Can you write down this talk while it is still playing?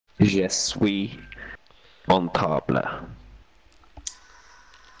Je suis on table.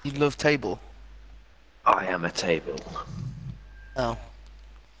 You love table? I am a table. Oh.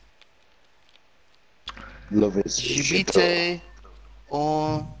 Love it. J'habite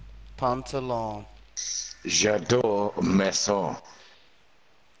un pantalon. J'adore maison.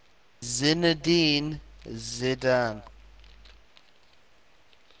 Zinedine Zidane.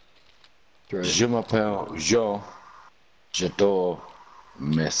 Je m'appelle Jean. J'adore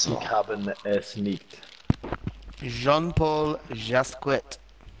maison. Ich habe es nicht. Jean-Paul Jasquet.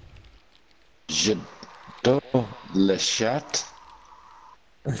 J'adore le chat.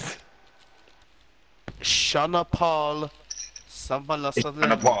 Shana Paul. Someone lost something.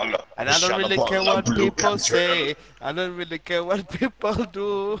 Paul. And I don't really care what people say. I don't really care what people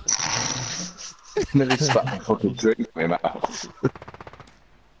do. Nearly spat my fucking drink in my mouth.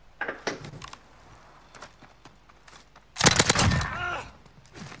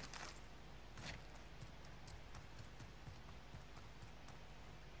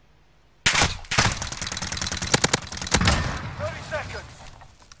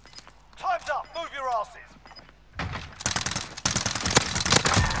 Time's up! Move your asses!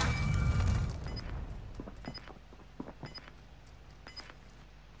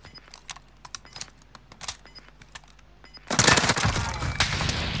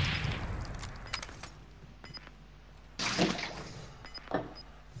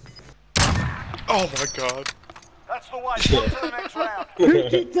 Oh my god. That's the way. On to the next round. Who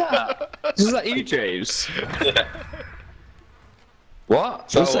did that? Was that you, James? Yeah.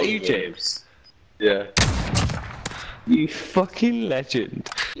 What? Was that you, James? Yeah. You fucking legend.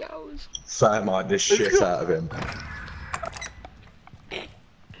 Thermite this shit out of him.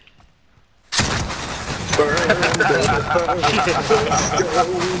 Burn,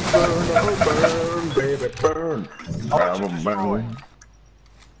 baby, burn. Burn.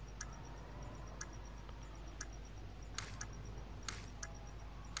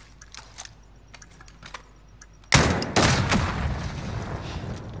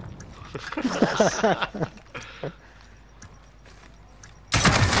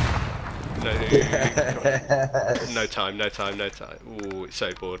 No time, no time, no time. Ooh, it's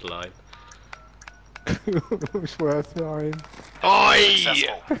so borderline. It's worth trying. Oi!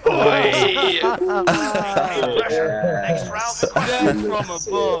 Oi! Next round. Death from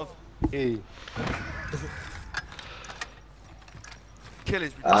above. Hey. Kill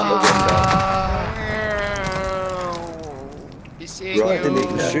his Right, didn't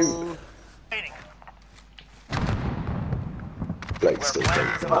even shoot. Blake's still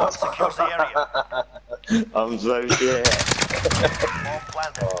taking them off. Secures the area. I'm so scared. Bomb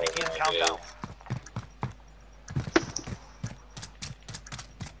planted. Begin countdown.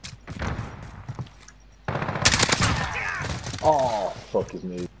 Oh, fuck is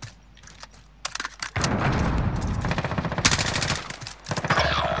me.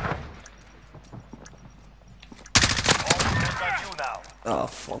 Bombs on you now. Oh,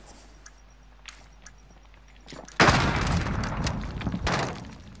 fuck.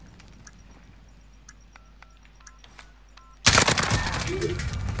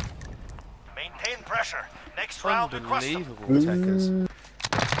 Maintain pressure. Next round, request them. Unbelievable attackers.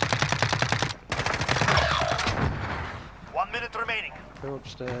 1 minute remaining. Go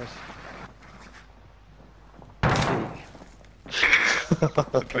upstairs.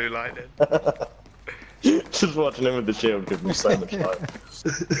 Blue lightning. Just watching him with the shield gives me so much life.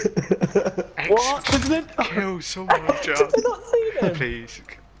 What? Kill someone, John. Please.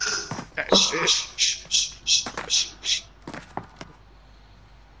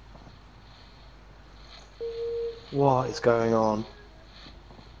 What is going on?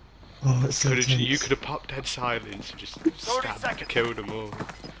 Oh, it's so You could have popped dead silence and just stabbed seconds. and killed them all.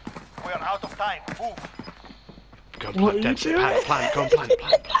 We are out of time. Move. Go on, plant dead, plant, go on, plant.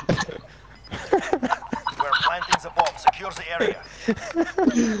 We're planting the bomb. Secure the area.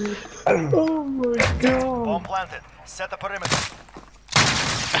 Oh my god! Bomb planted. Set the perimeter.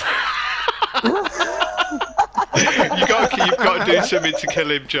 You've got to do something to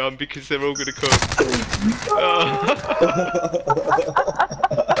kill him, John, because they're all going to come.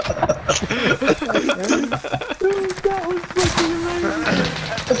 That was fucking amazing!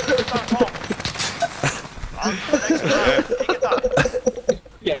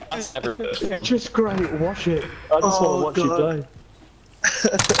 Just great, watch it. I just want to watch you play.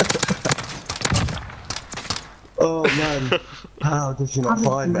 Oh man, how did you not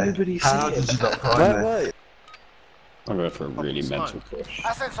find me? How did you not find me? I'm going for a really mental push.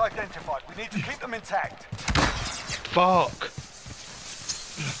 Assets identified. We need to keep them intact. Fuck!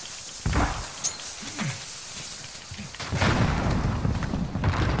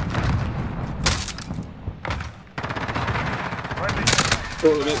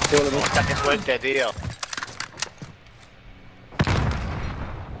 That is worth the deal.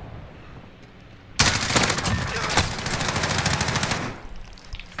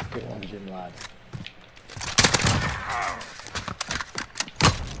 Good one, Jim, lad.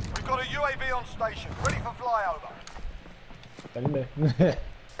 We've got a UAV on station, ready for flyover.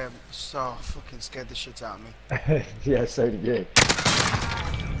 So fucking scared the shit out of me. Yeah, so did you.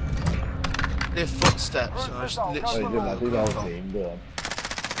 Their footsteps. I was Oh, literally. Jim, lad, do the whole team, go on.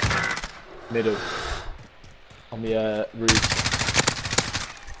 Middle. On the roof.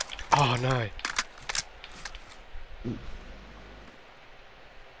 Oh no.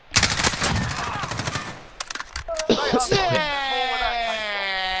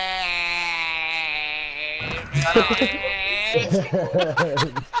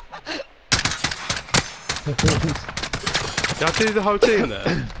 Did I do the whole team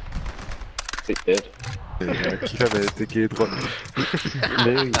there? It did. T'es qui est droit.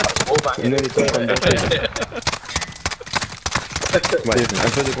 Mais oui. Il est en train de danser. Ouais, un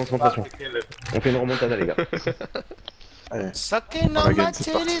peu de concentration. On fait une remontada, les gars. Allez. Sucking on my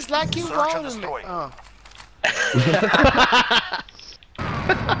titties like you wanted me. Oh.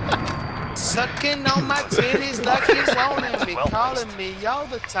 Sucking on my titties like you wanted me, calling me all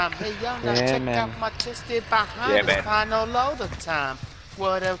the time. Hey, young, now check out my chesty behind the panel all the time.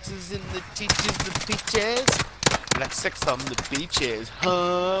 What else is in the teachers, the peaches? Like sex on the beaches.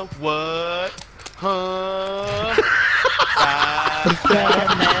 Huh? What? Huh?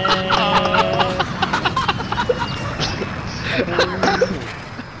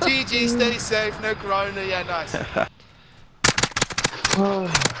 GG, stay safe, no corona, yeah, nice.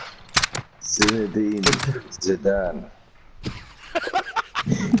 Zinedine Zidane.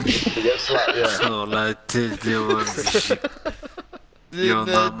 Yes, yeah. So like this, Yo,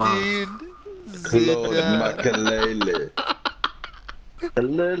 mama. Claude Makalele.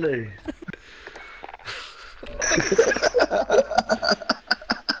 Lily.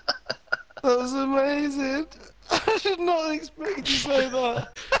 That was amazing. I did not expect you to say that.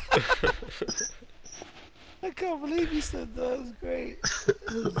 I can't believe you said that. That was great.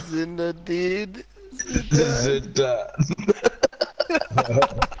 Zinedine Zidane.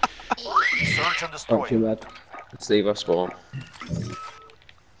 Search and destroy. Thank you, lad. Let's leave our spawn.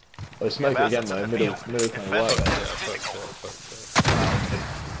 Oh, smoke it again though, middle kind of white.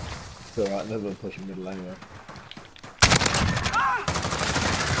 It's alright, never been pushing middle anyway.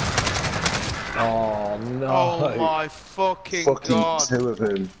 Oh no! Oh my fucking god! Two of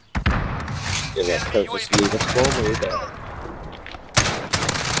them. Yeah, let's leave our spawn either.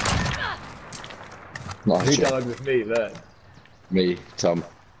 Who Nice job. died with me then? Me, Tom.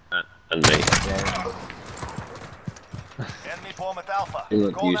 And me. Enemy bomb at Alpha. He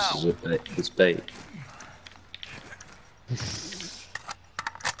won't Go use now. his bait. As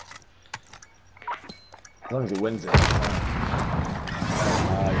long as it wins it.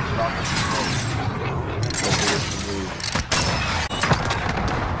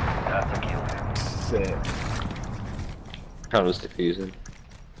 That's a kill. Sick. Counter's diffusing.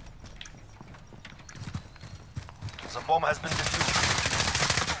 The bomb has been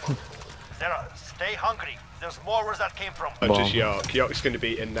defused. Sarah, stay hungry. There's more where that came from. Not just Yark. Yark's going to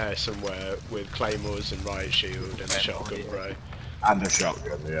be in there somewhere with claymores and riot shield and a shotgun, bro. And a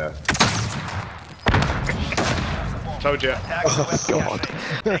shotgun, yeah. Told you. Oh, God.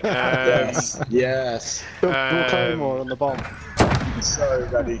 Yes. Claymore on the bomb. So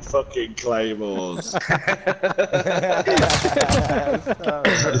many fucking claymores.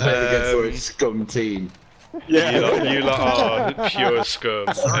 For a scum team. Yeah. You lot are pure scum.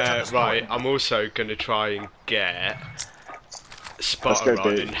 Right, I'm also going to try and get spotter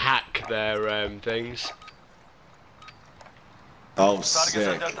on and hack their things. Oh, Targets sick.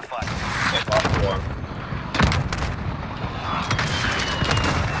 identified.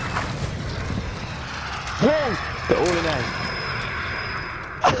 They're all in A.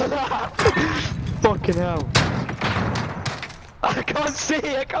 Fucking hell. I can't see,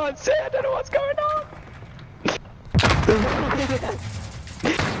 I don't know what's going on.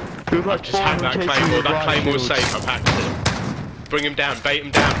 I've just hacked that claymore. That claymore's safe. I've hacked it. Bring him down. Bait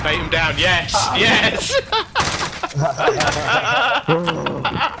him down. Bait him down. Yes. Yes.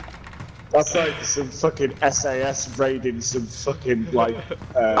 That's like some fucking SAS raiding some fucking like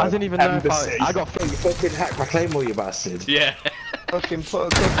I didn't even know embassy. if I got fucking hacked my claymore, you bastard. Yeah. fucking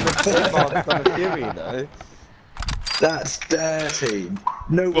put a couple of marks on a Fury though. That's dirty.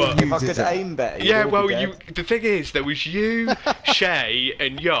 No What? one If I uses could that. aim better, Yeah, you'd all well, be dead. the thing is, there was you, Shay,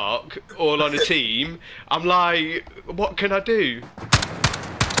 and Yark all on a team. I'm like, what can I do?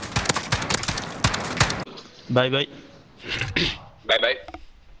 Bye bye. Bye bye.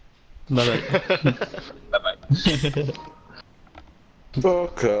 Bye bye. Bye bye.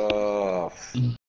 Fuck off.